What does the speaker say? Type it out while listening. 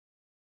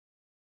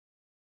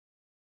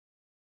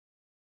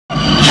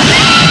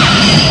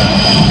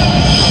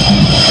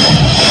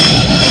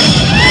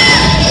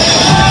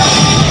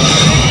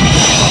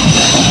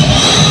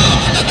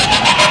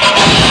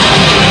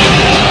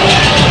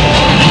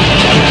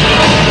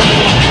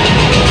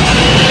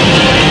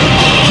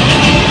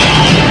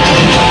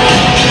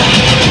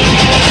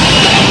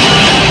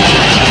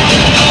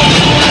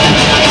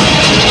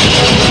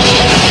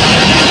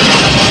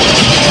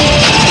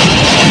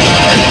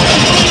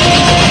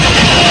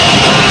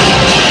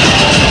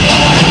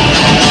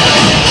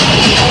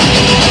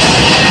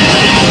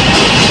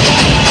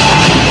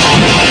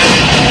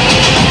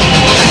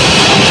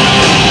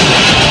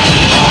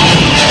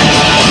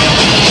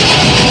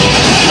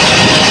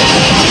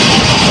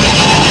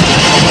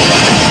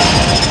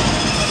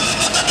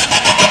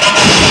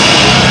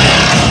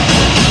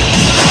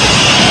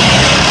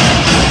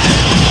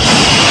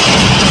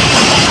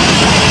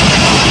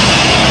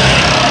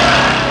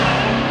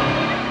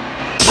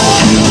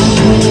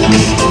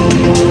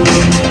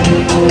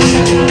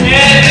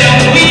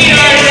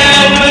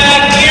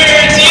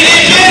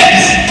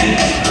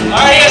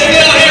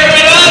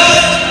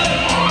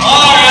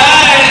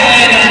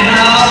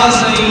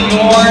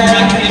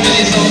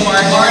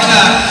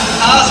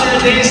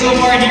day so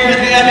far here at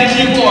the Epic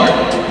Keyboard?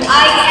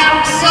 I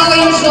am so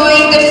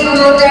enjoying the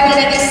program and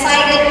I'm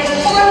excited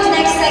for the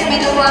next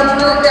segment of our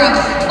program.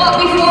 But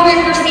before we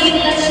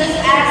proceed, let's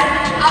just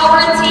ask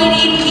our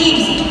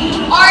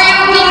TDCX. Are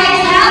you guys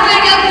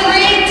having a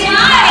great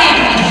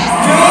time?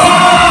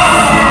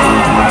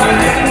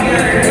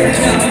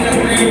 Having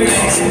a great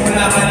time.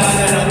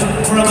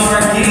 From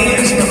our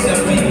games, from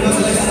the people,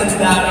 ang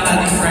dami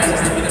nating friends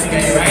na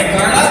pinamigay, right,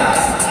 Carla?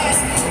 Yes.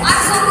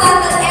 I'm so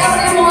glad that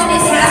everyone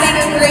is having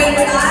a great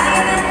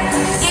time.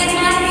 And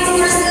I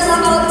think we're still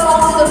about to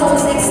talk to the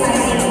most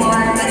exciting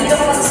part. But you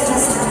don't want to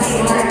just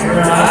say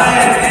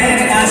Right.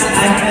 And as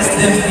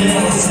the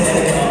people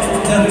said,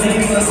 the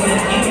famous and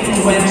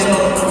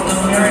influential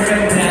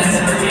American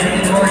dancer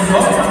in New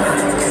York,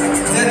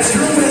 the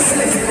truest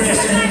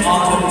expression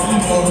of the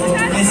people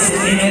is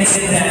in its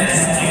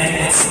dance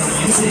and its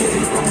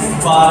music.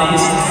 Bodies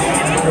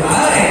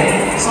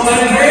right. So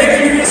I'm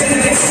very curious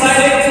and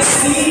excited to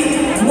see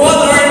what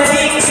our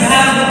teams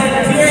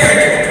have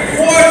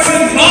prepared for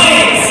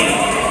tonight.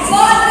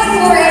 But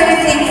before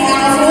anything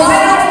else,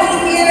 why don't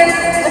we hear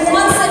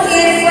once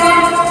again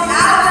from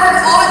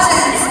our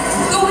audience?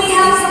 Do we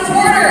have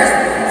supporters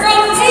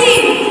from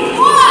Team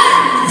 1?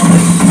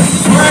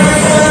 Alright,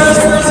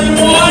 supporters for Team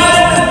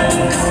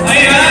 1.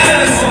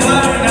 Ayan, so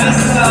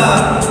nasa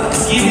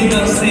giving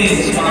the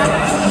stage.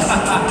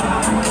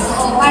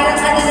 Parang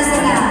ano na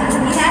sila.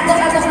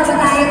 Inatok-atok na ba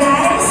tayo,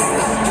 guys?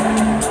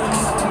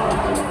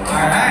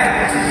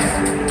 Alright.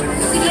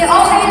 Sige,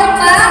 okay lang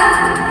ba?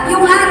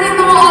 Yung ating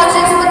mga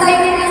audience,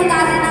 patayin lang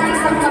natin ng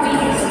isang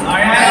kabilis.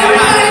 Alright,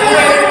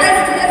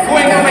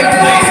 quick,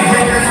 guys,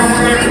 bring your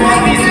number,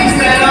 please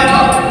stand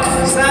up.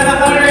 Stand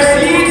up on your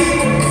seats.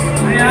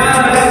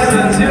 Ayan,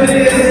 let's do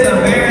this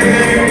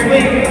very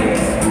quick.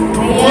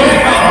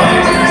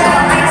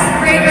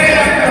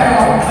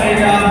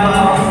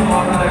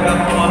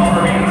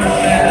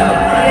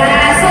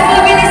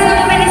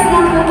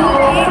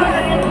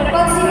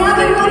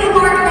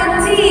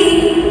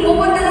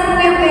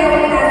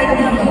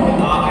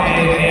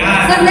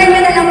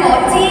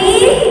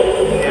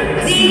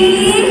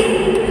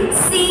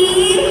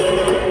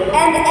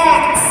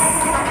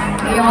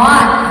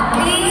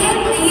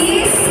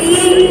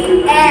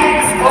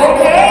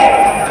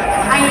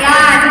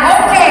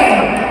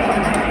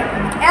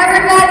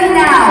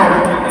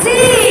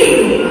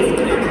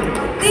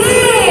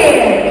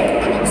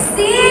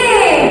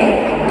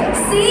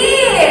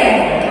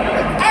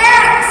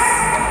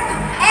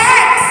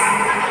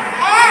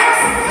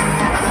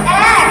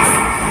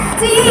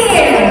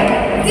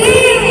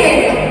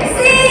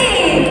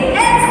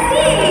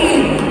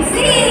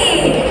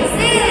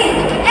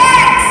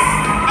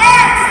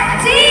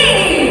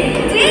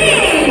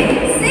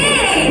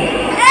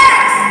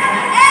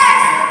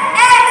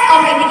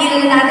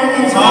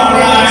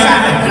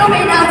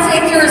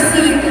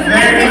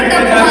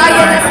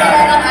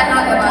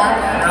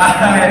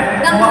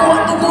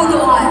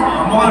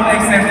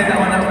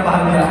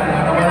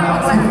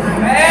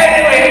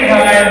 Anyway,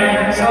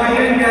 guys, so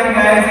yun nga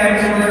guys, I'm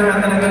sure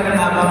na talagang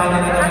nalaman nyo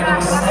na kami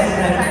yung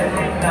segment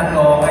na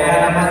to. Kaya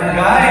naman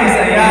guys,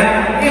 ayan,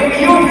 if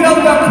you feel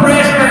the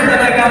pressure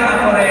talaga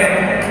ako rin,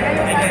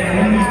 I can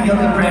really feel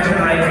the pressure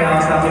right now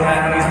sa mga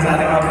sa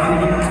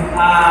ating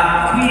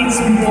tweets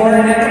before,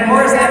 and of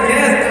course, and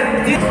yes,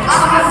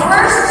 our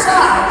first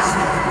judge,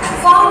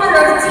 founder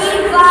of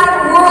Team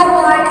Vibe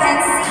Worldwide and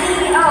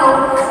CEO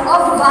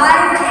of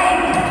Vibe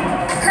Inc.,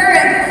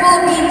 current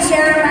Philippine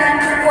chairman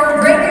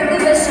for Breaking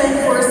Division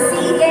for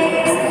SEA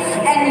Games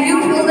and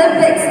Youth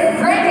Olympics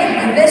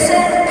Breaking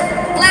Division.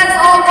 Let's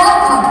all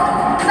welcome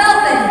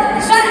Melvin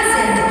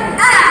Johnson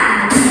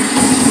and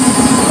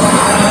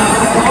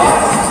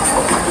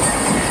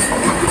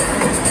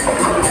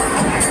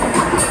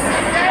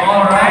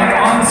alright,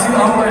 on to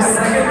our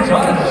second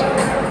judge.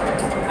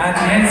 An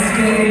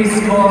NCAA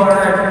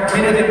scholar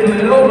with a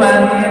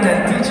diploma in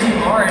teaching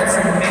arts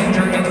and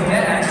major in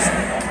dance,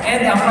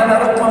 and a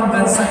palaro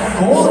pambansang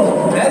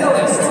gold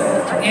medalist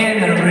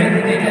in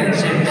rhythmic and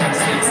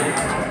gymnastics.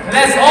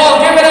 Let's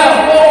all give it up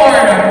for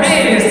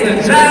Miss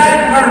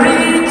Jan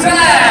Marie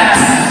Tan!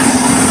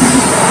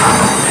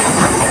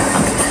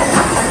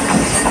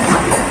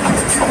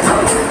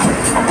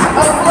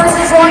 of course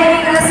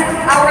joining us,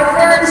 our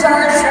third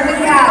judge, we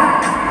have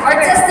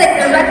Artistic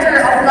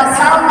Director of La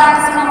Salle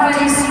Dance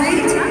Company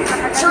Street,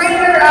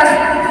 trainer of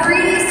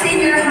 3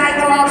 senior high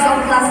clubs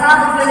of La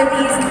Salle,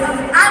 Philippines,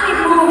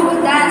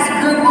 Move Dance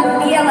Group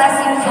of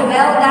PLSU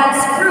Sobel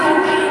Dance Crew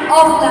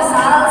of La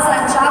Salle,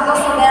 Santiago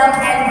Sobel,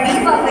 and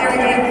Viva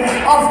Verde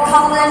of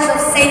College of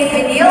St.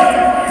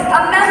 Benilde,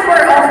 a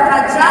member of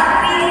Kajak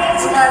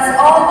PH. Let's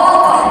all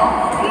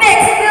welcome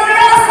Mix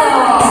Villoso.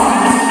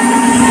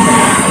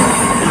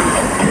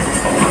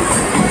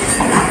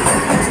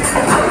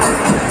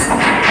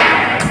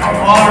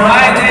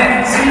 Alright,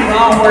 and to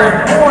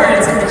our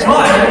fourth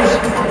judge,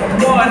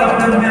 one of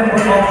the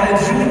members of the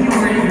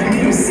Junior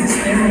Youth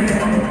System,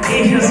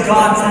 Asia's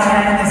Got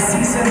Talent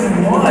Season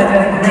 1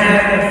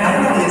 Grand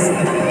Finalist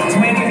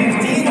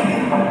 2015,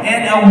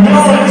 and a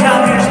World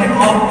Championship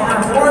of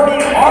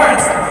Performing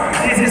Arts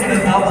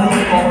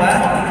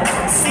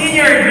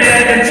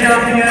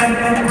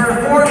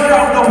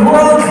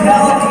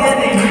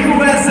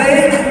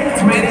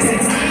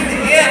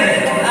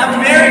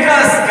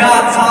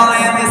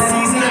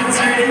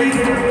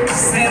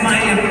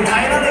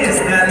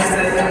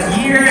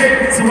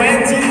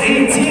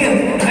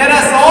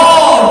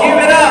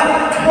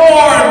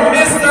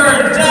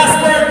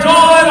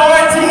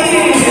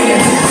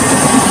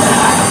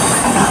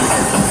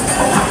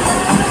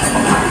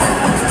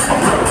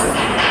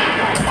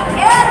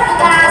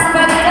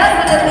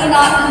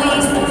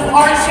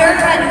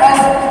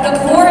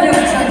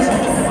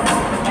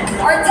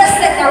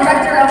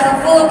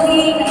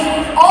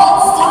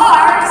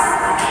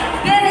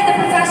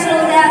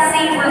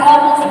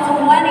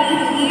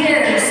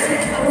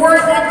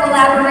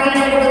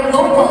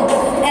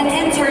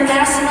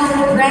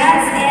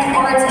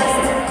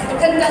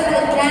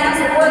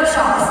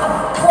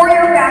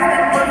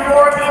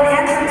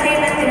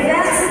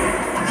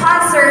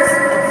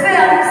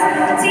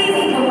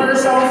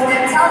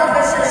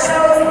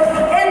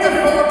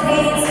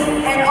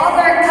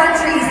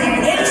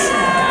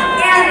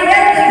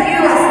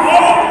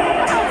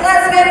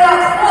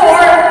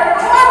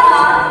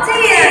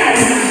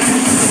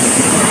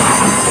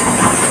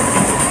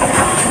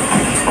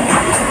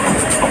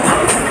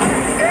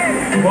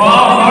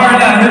Wow,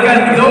 Marla, look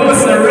at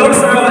those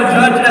roster of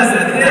judges.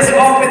 This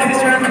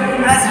competition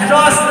has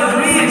just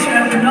reached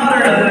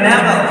another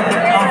level of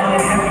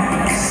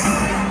happiness.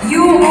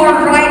 You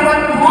are right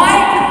on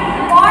point,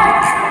 Mark.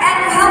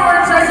 And how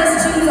our judges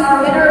choose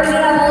our winner, we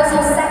have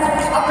also set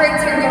a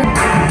criteria.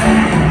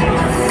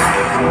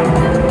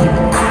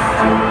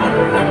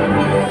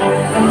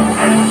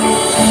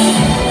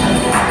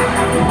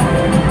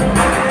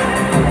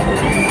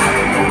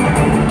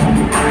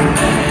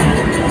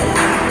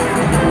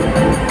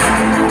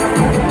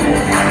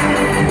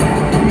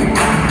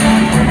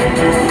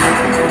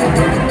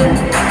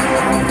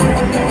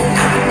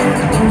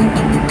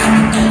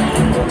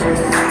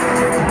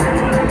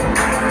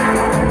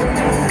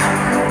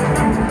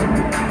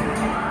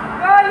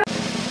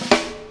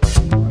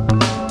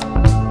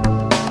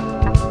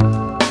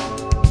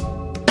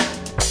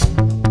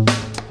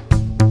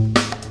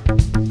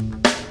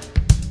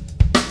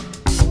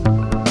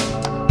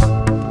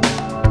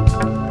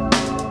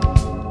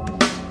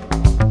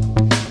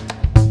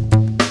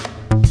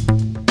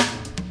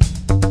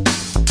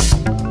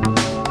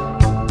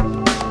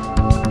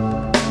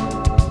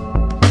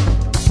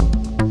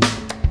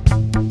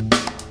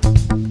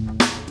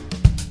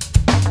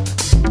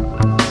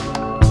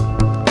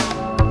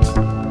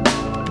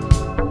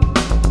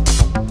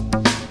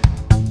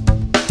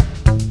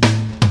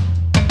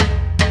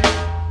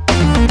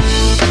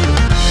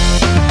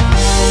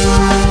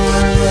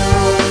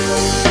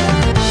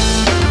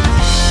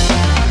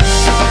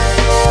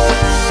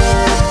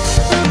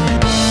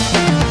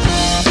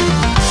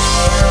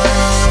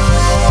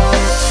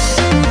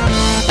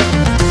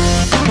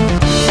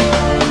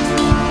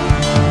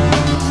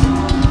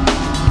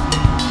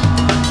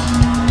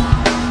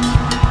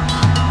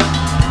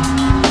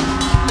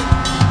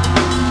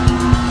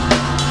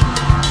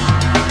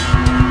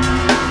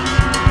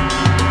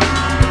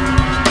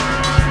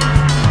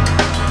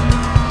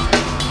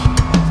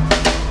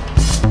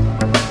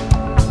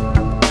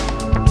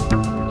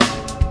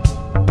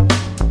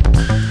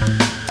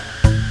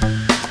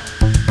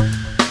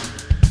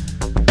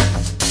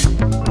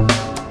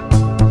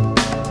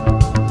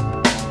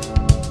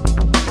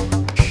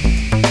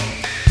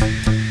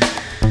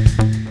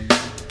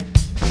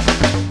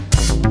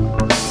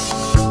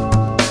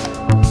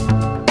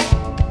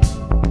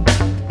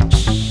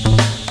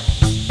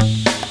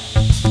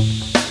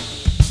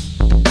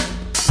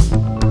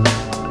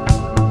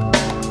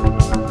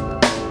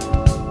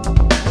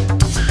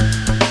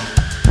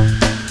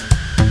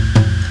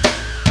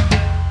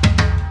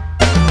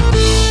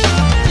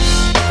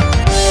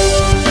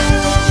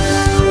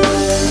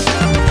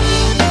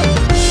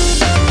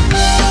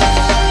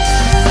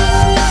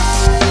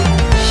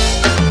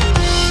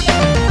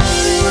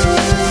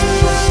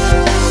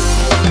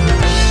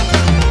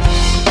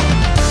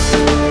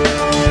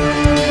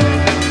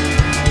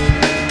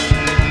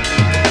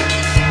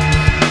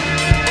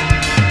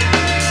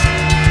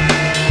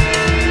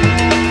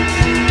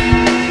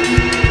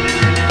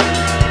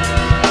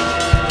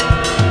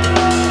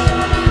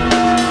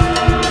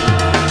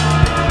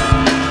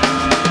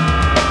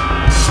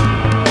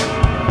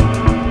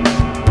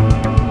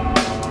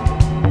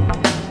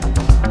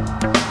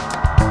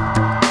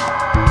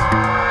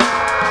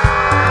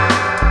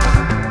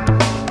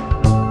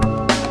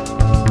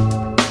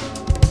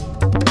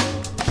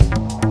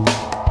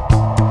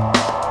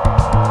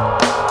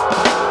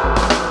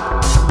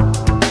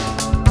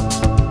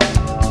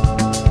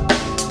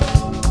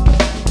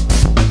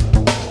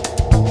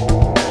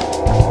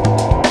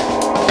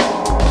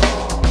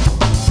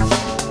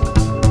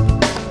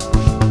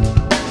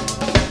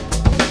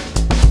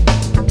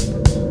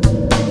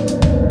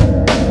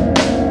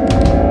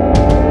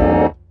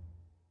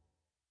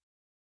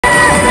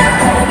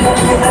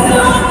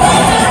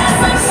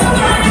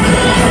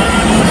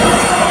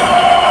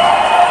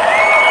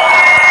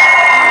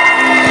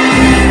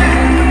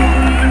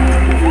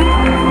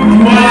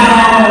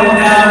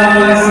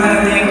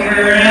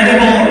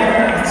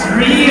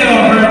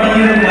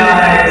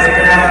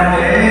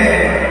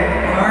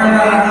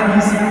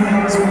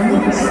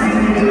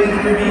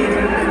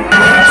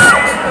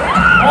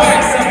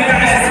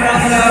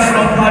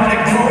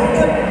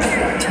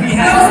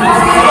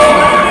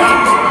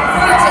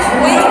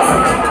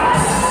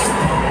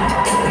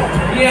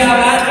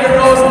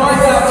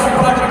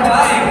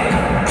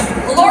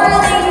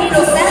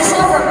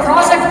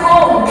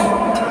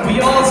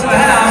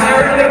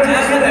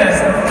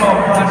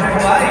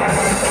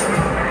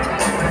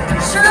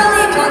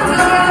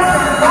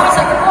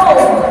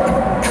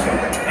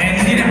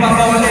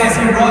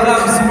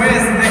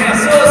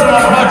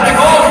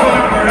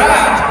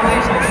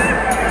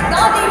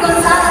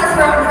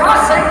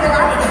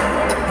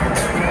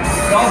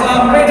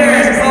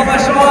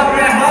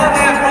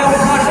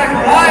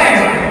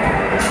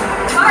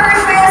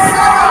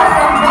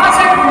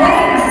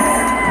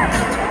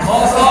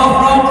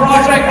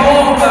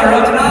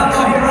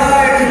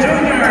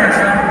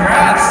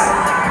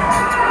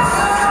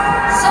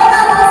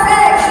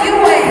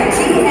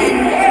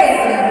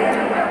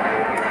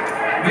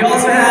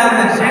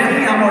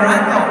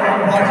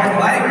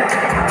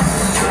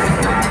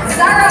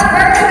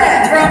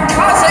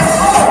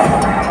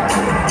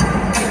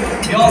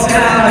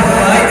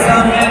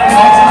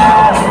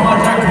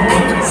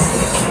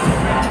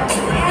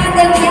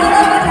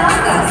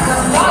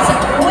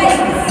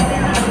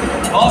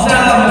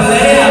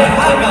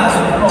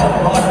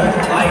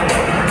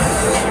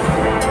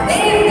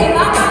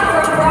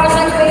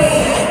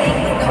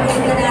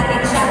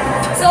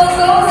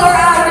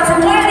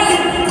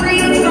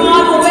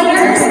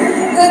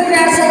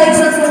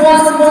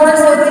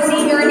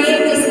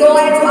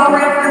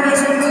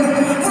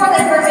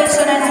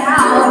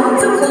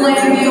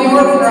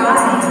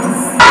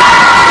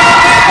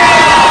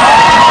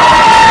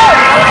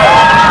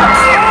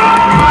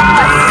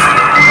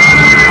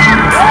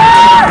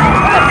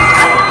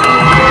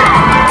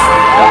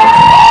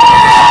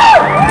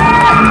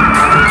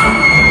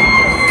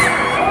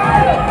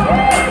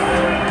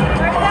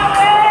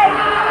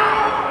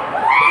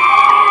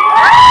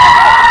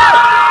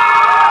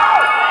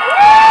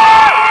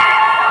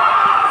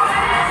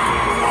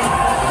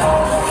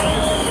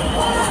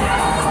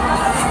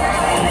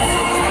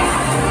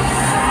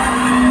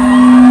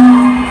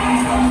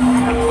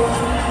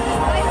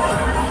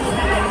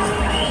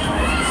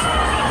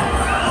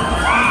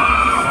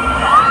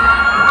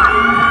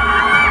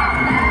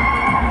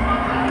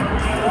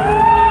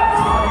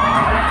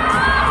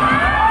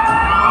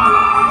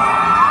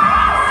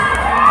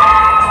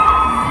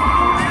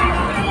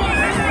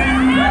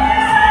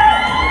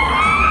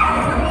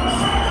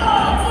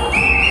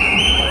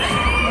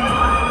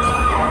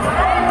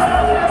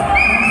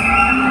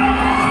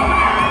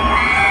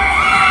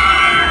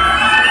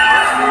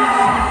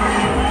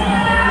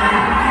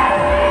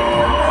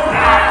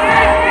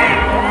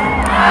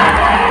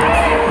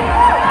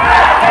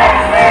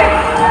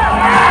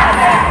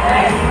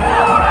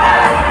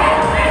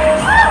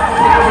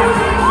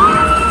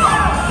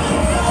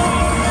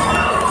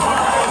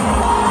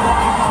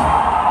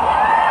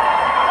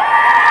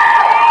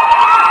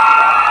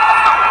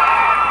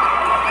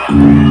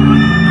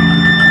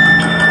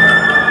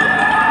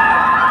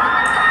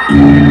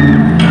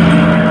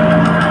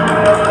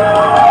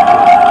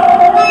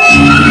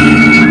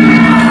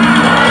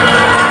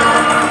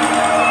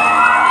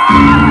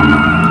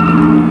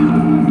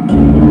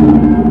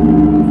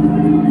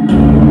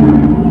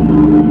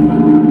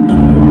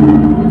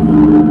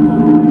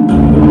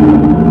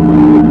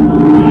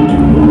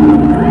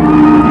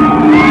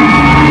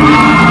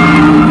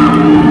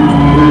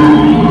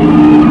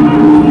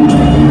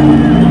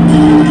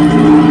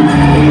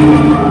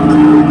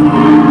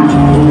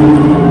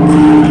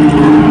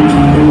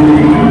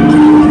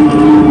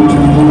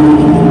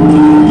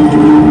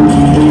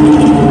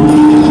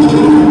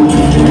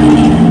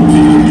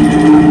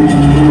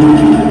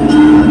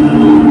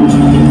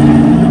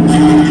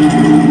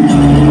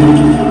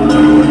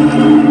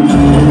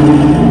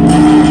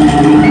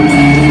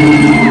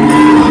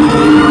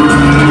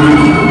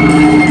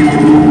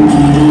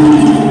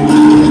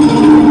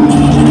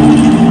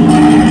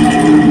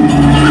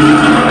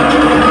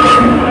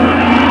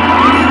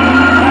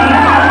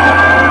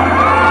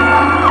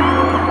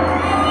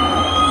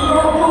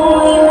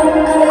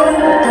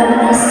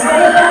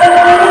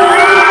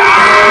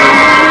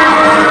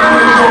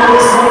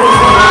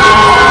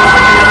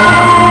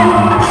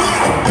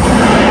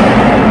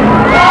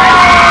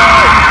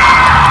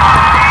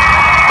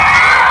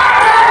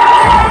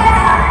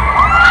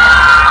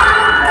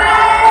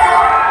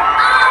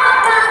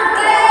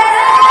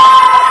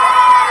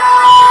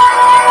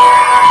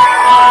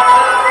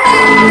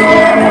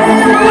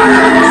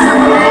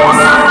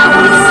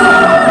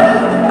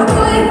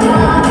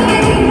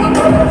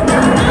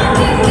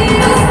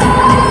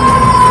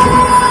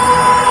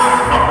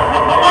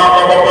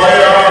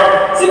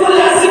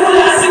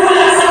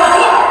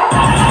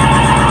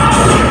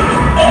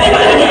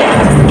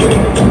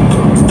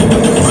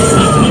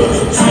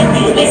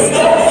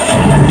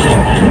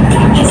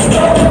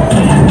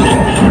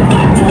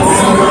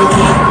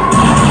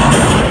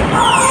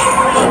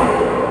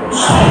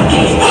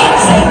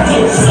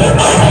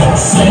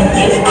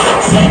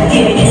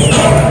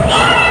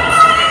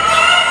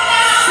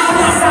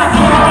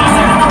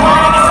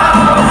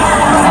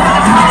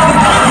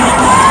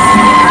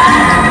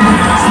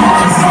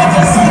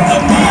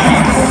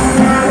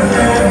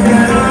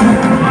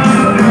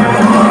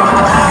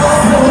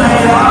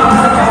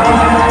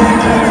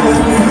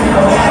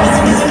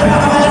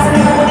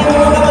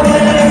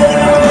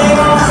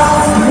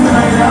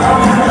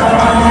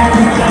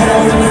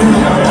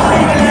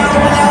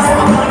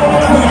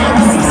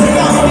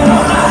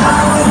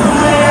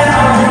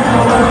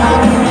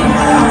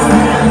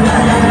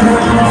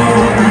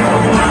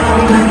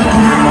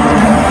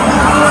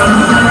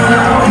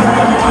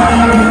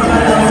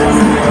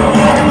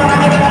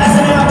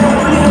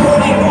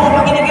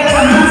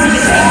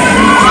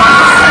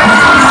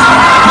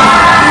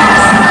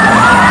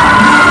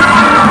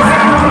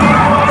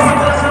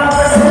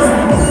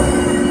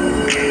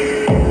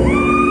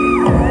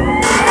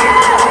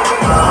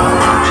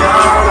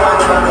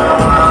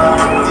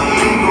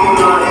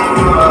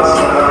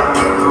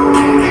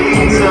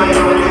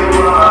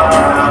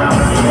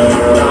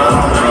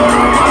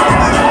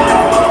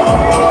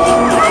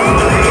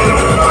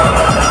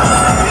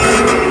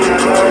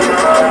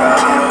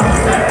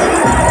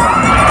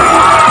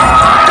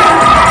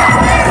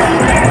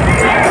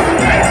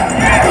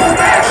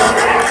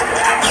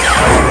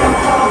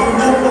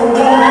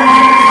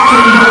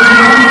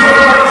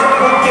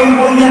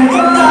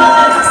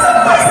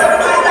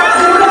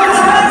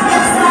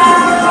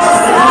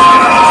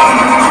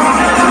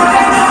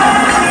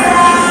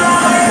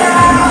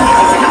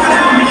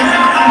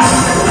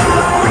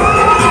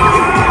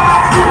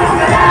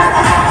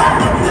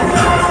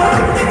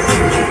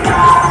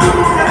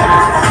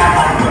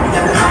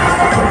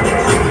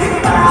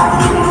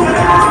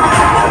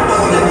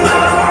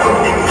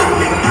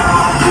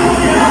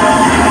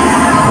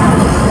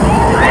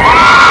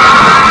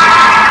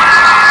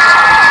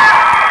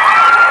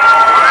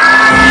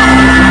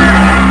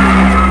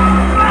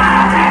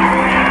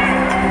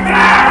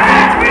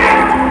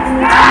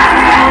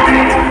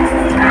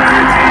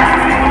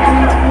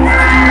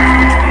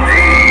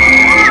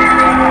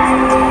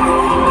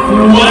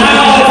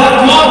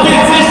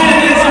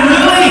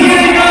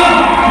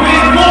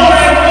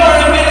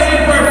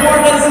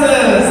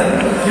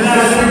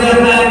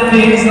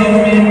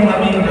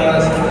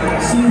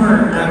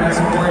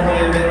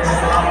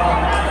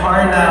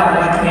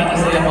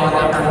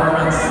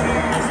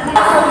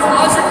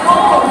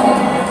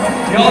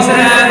 We also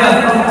have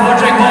from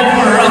Project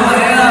Homer,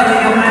 Rafaela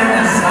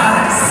Leomana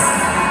Salas.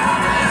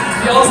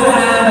 We also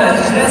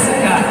have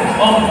Jessica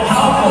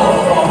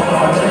Ompauco from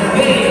Project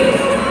B.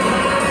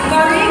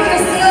 Marie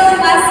Cristil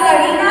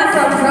Mascarina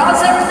from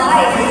Project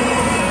Life.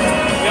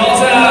 We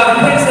also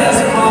have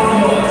Princess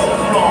Rafios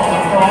from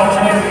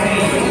Project B.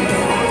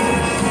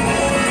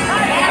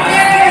 And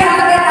there you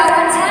have it,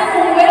 our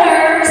 10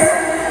 winners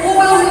who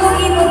will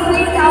receive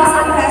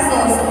 3,000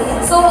 pesos.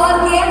 So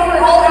again,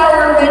 for all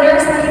our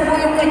winners, po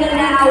yung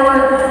kanina, our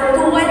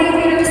 20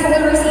 winners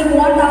will receive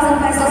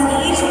 1,000 pesos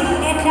each.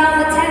 And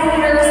now the 10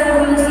 winners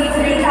will receive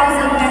 3,000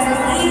 pesos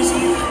each.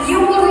 You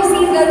will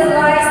receive the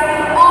prize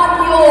on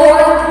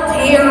your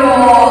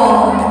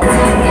payroll.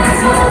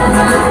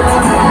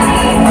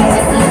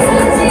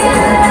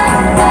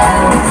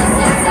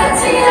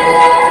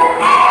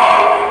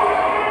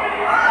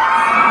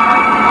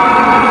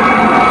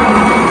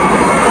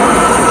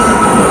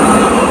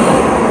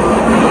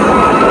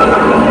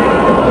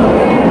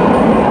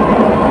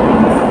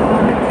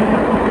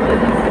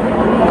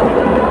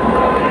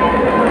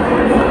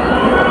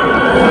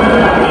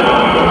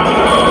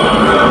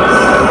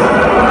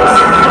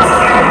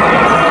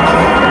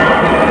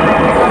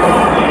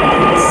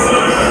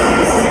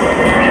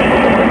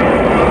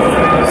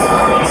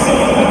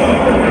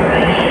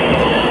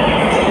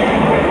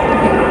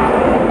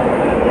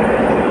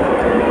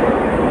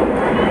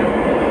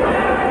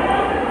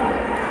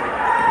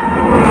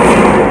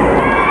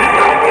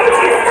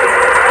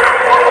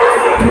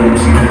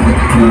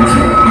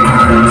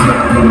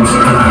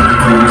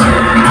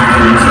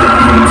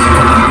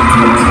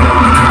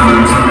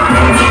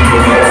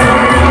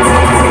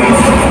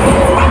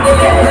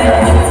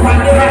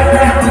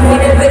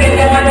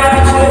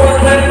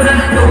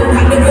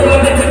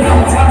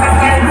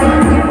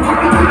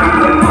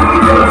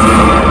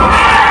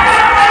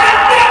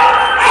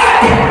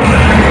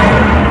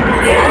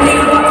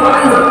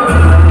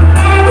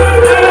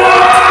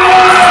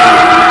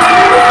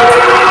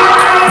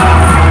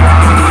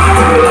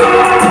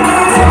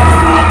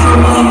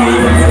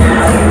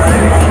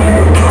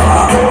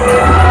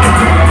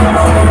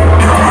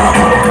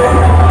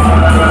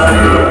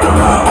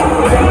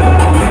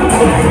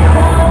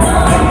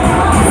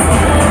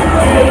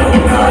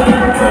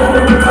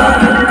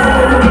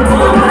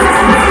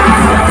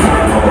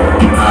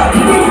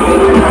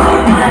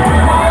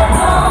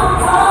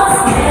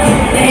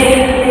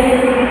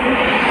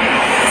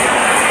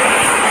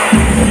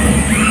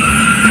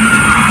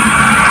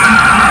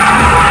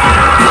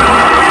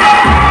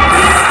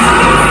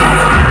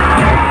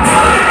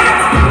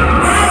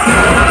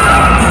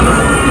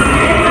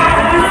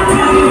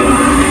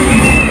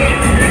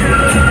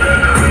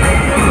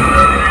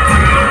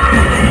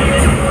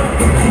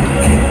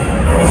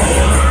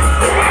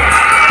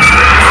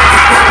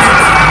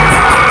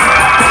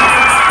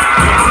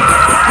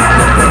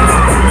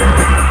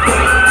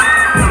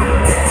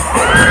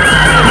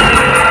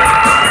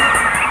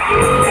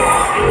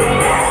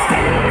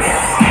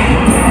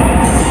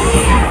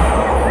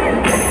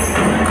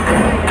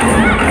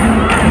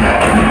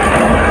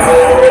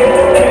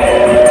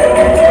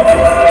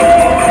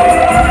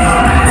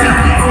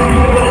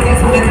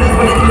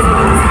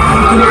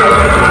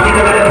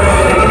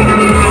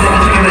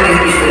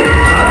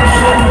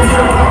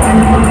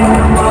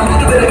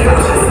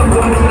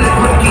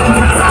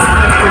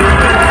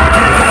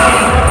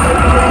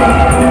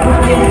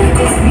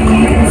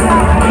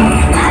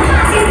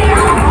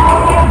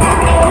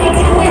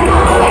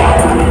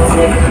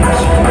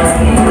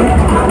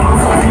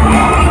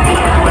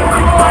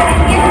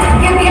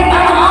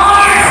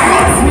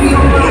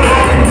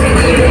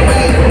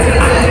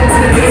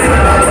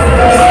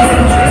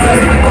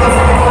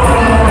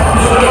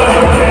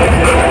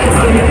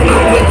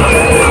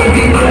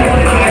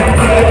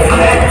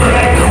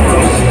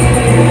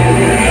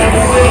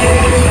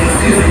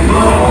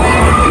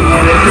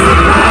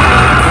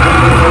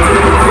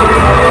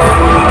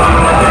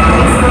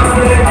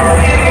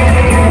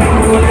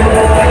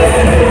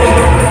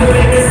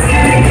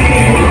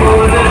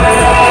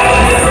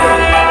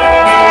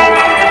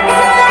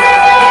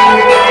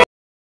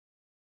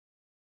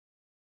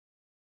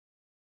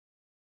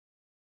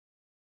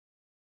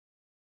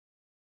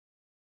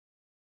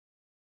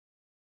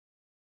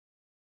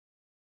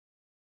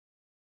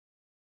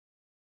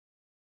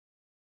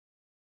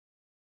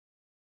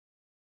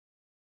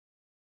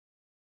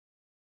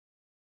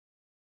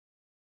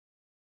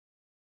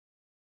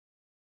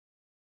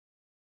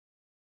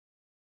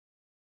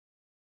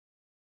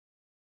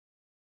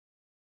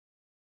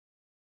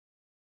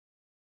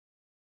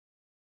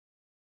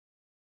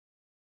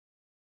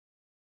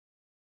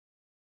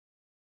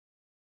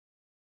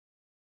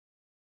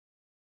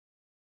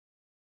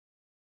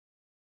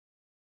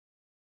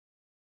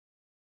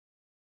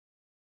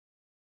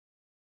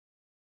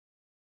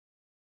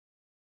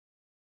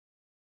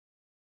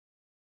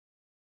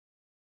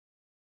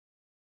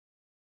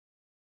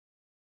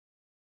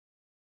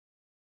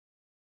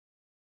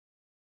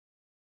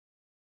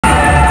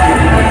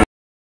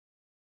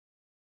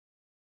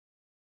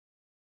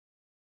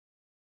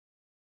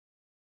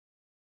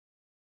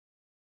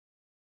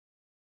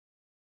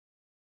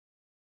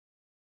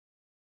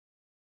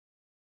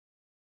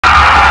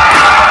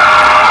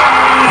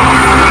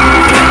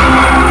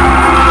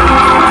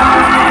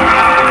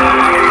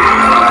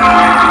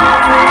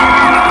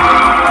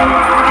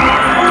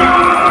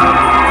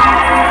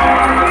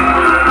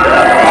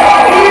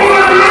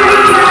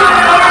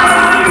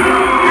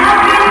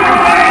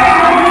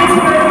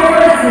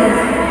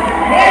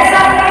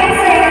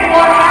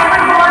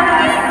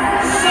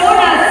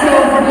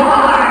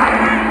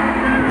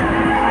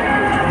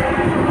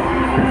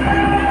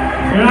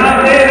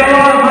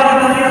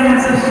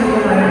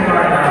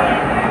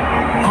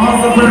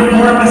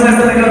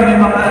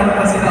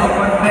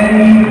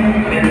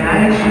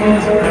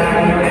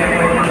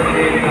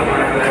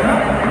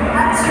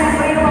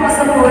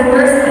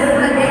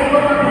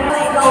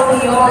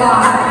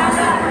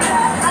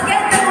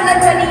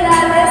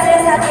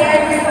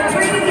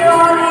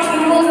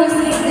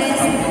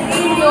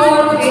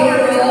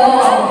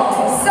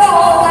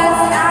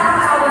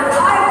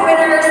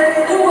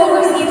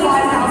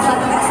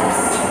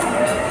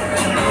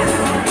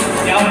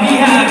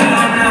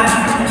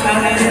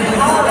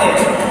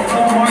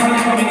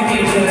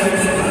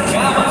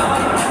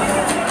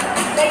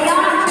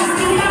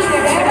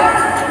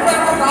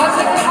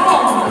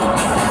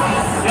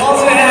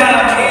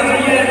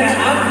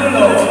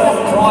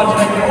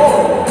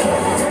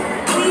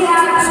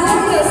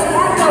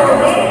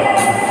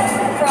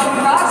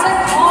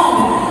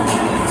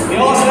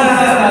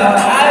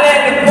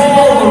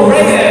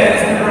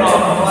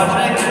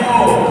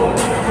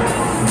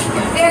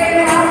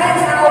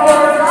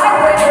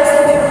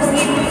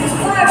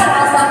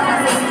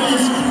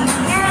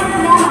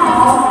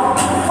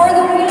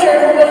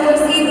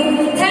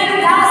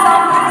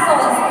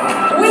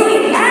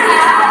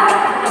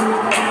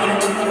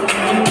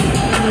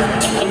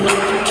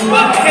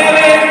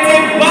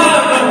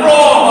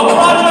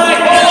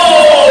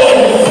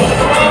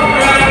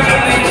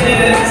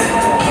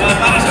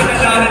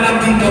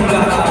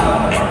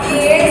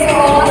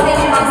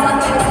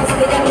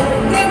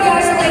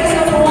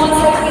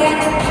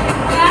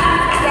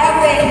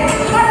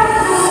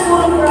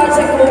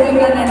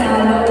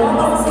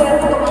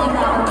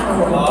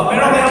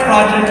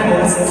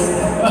 hosts.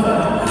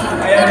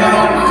 Ayan ba?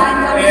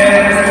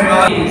 Yes, diba?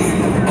 Please,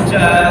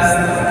 just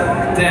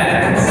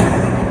dance.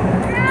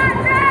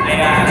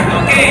 Ayan,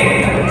 okay.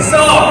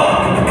 So,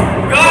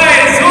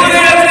 guys, who do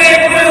you think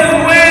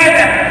will win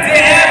the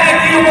Epic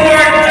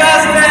Award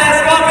Just Dance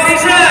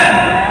competition?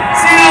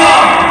 Sino?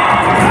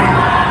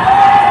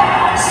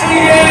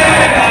 Sige!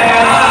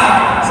 Ayan.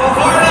 So,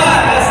 Carla,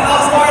 let's now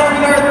start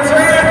with our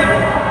third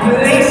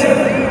placer.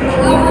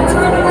 Our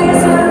third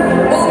placer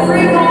will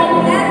bring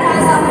home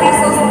 10,000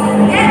 pesos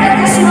and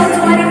additional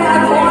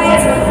 25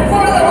 points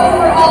for the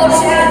overall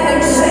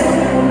championship.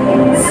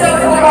 So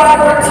for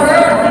our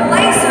third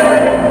placer,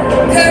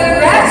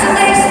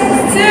 congratulations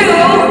to...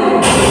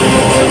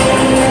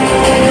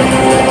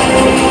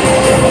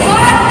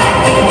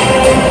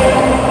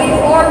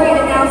 Before we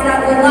announce that,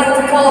 we'd like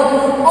to call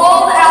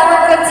all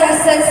our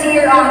contestants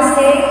here on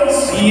stage.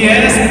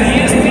 Yes,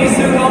 please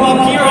to come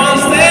up here on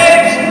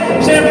stage.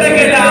 Siyempre,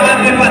 kailangan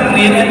may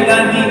patrin at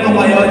nandito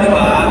kayo, di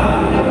ba?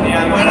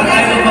 Ayan, para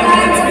tayo I'd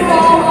like to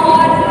call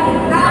on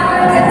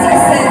our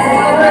contestants,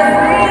 our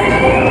three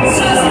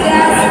Just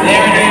Dance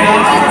There they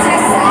are.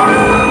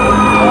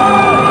 contestants.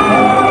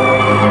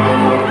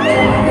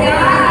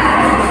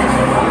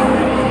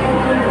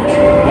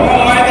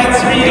 Oh,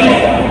 that's real.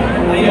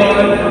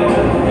 Ayun.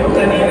 Yung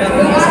kanina,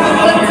 please come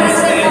up here on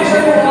stage.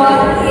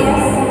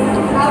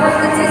 Our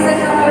contestant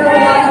number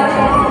one.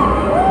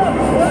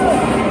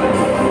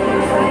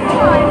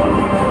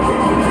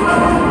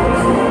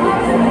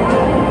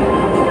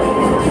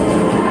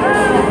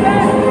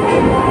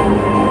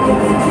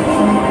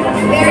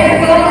 There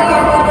you go,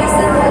 our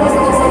contestant who is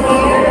also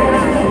here.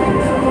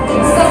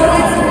 So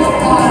let's move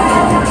on.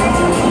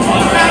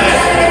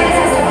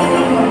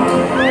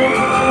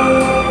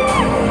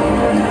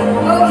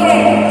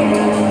 Okay,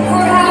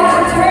 for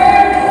our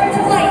third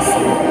place,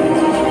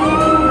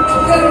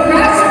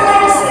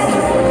 congratulations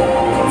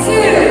to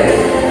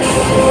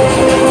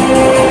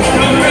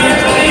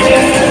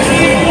Congratulations to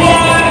Team 1,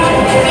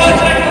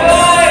 Project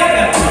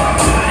Light,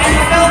 and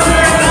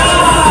Filter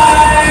Nice.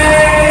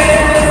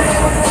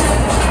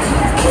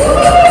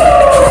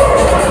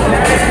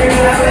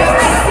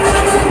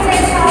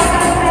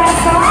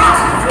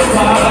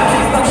 Wow, at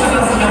least ang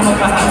sana sila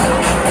magkahalo.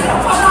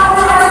 our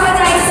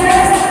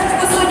organizers.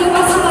 Gusto niyo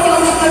ba sumayaw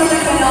sa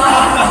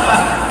pagkakaroon?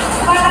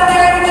 Para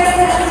meron ka ng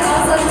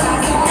 10,000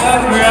 pesos.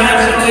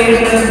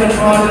 Congratulations to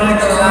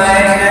Project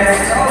Light and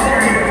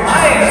Filter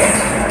Nice.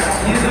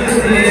 You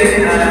did really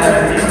good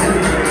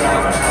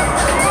job.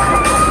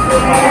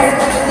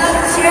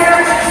 Let's share.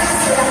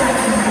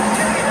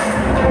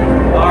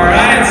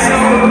 Alright, so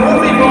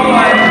moving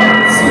on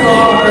to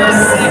our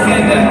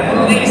second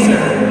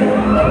laser,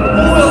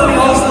 who will we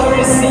also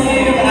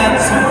receive at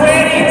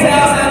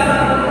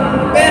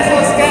 20,000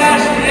 pesos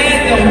cash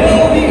and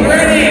will be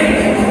earning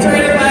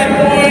 35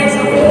 points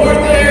for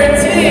their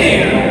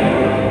team.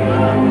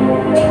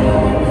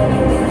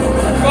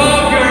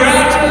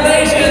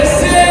 Congratulations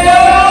to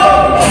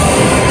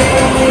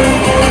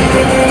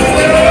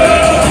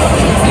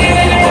Team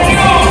 2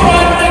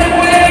 Project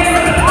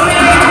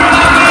Wings.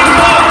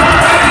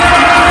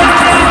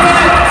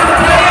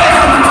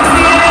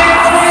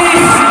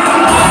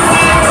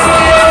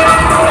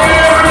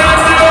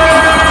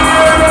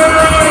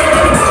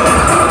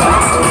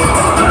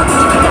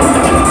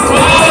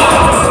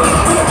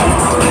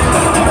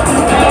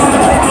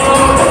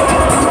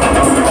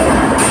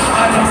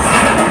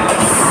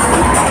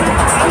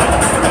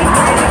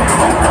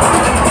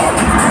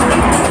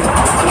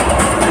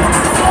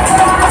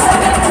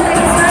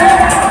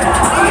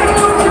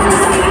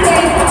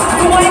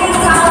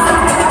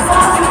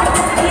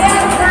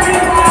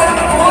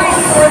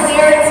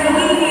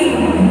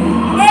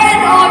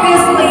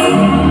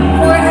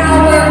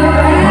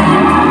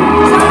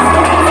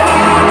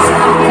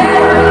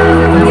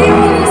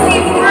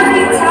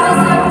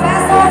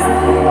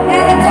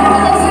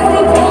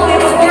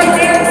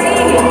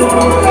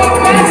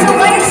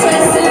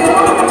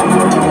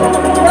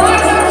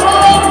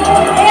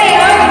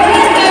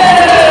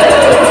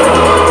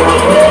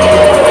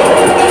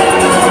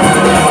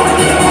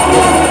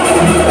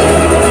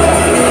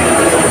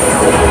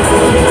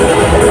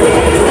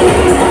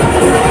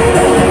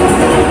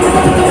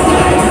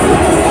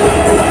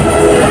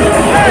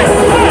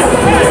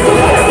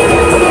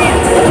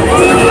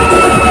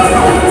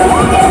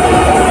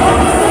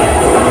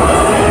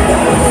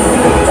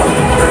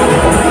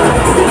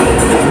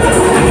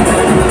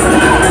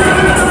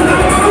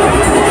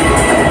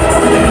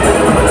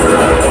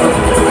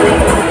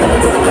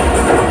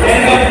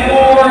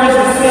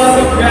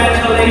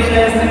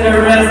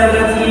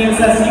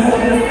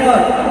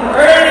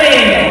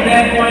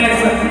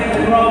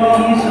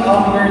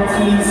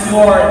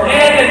 score.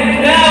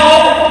 And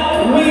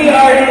now we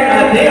are,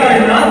 they are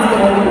not the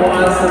only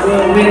ones who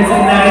will win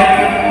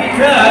tonight,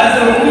 because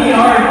we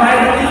are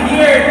finally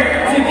here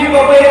to give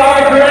away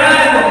our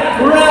grand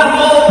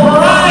raffle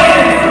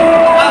prize,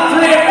 a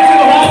trip to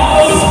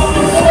host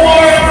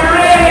for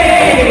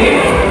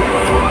free.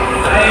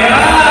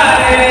 Ayan,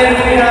 and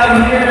we have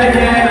here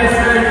again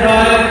Mr.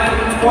 John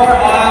for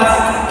us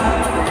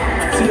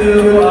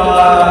to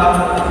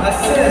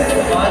assist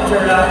on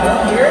your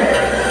raffle here.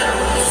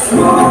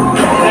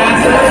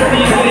 Dancers,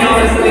 please stay on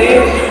the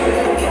stage.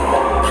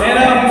 And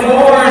of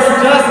course,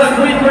 just a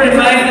quick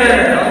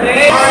reminder,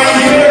 okay? Are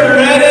you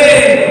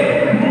ready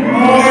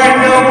for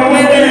the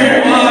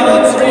winner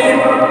of 3,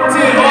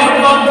 2,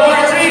 1, 1,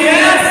 4, 3,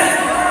 yes?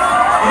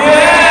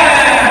 Yeah!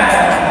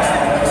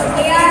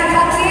 And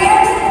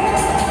again,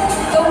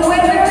 the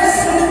winner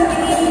should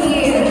be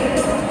here.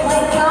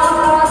 Like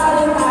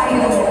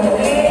Magpayo,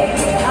 okay?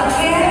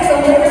 Again, the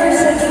winner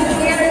should be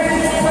here,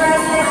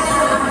 present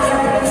at the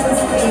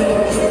entrance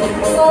stage.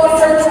 So,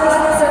 Sir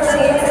John, Sir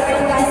James, are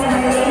you guys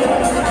ready?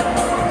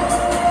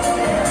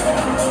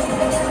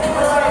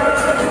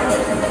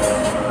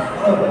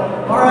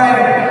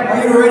 Alright, are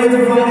you ready to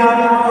find out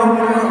our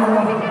winner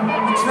of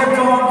the trip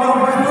to Hong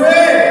Kong for 3?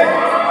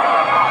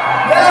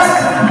 Yes!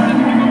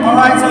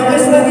 Alright, so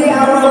this will be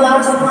our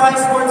last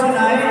prize for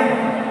tonight.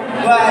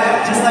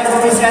 But just like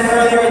what we said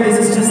earlier, this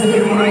is just the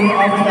beginning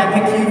of the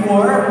epic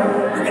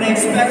Q4. We're going to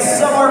expect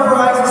some more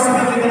prizes to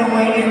be given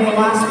away in the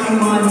last few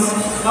months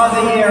of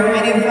the year.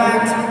 And in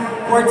fact,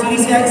 for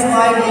TDCX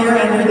Live year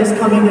ender this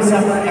coming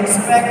December,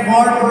 expect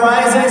more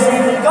prizes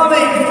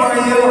coming for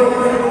you.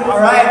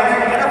 Alright,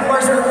 and of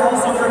course we're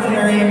also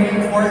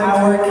preparing for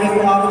our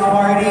kickoff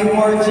party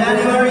for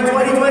January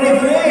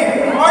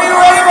 2023. Are you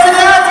ready for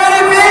that,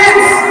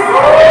 Philippines?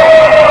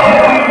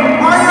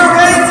 Are you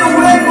ready to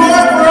win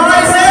more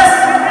prizes?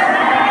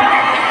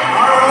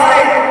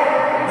 Alright,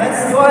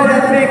 let's go ahead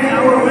and pick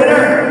our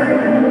winner.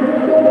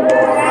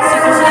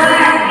 Sir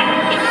John,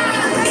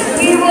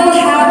 we will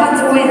have a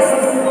twist.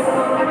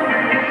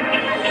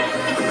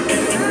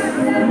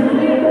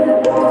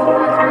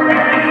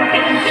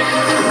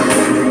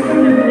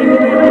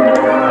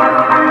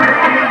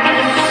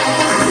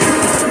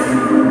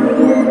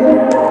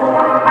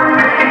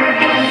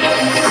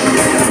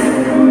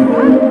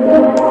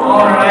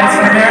 Alright,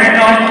 so there are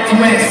no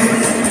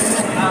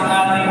twists ang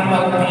ating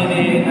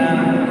pagpili ng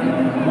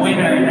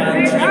winner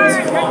ng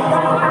trip to Hong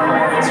Kong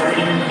for 3.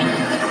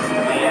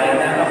 Ayan,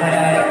 ano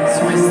kaya yung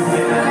Swiss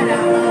winner?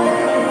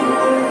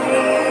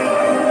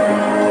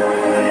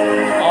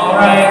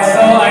 Alright,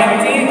 so I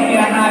think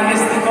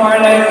ihahagis ni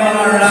Carla yung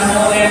mga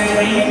raffle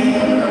entry.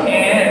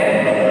 And,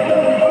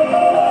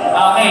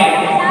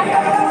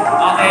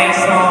 okay,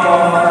 so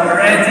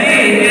ready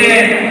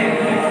in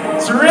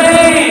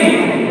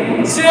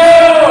 3, 2,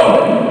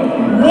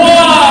 1!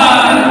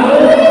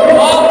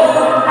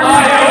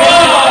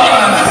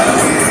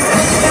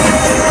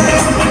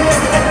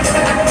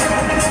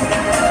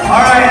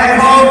 Alright, I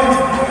hope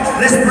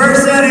this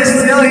person is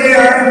still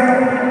here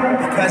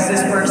because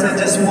this person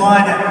just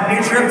won a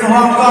trip to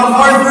Hong Kong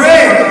for 3!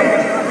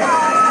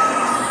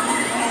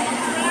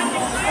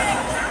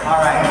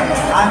 Alright,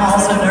 I'm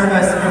also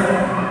nervous,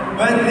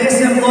 but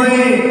this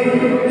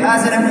employee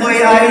has an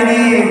employee ID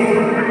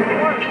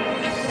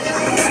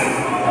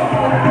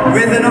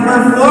with a number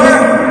 4,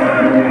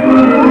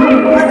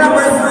 a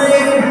number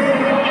 3,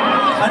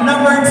 a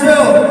number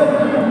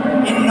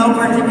 2, in no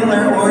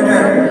particular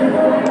order.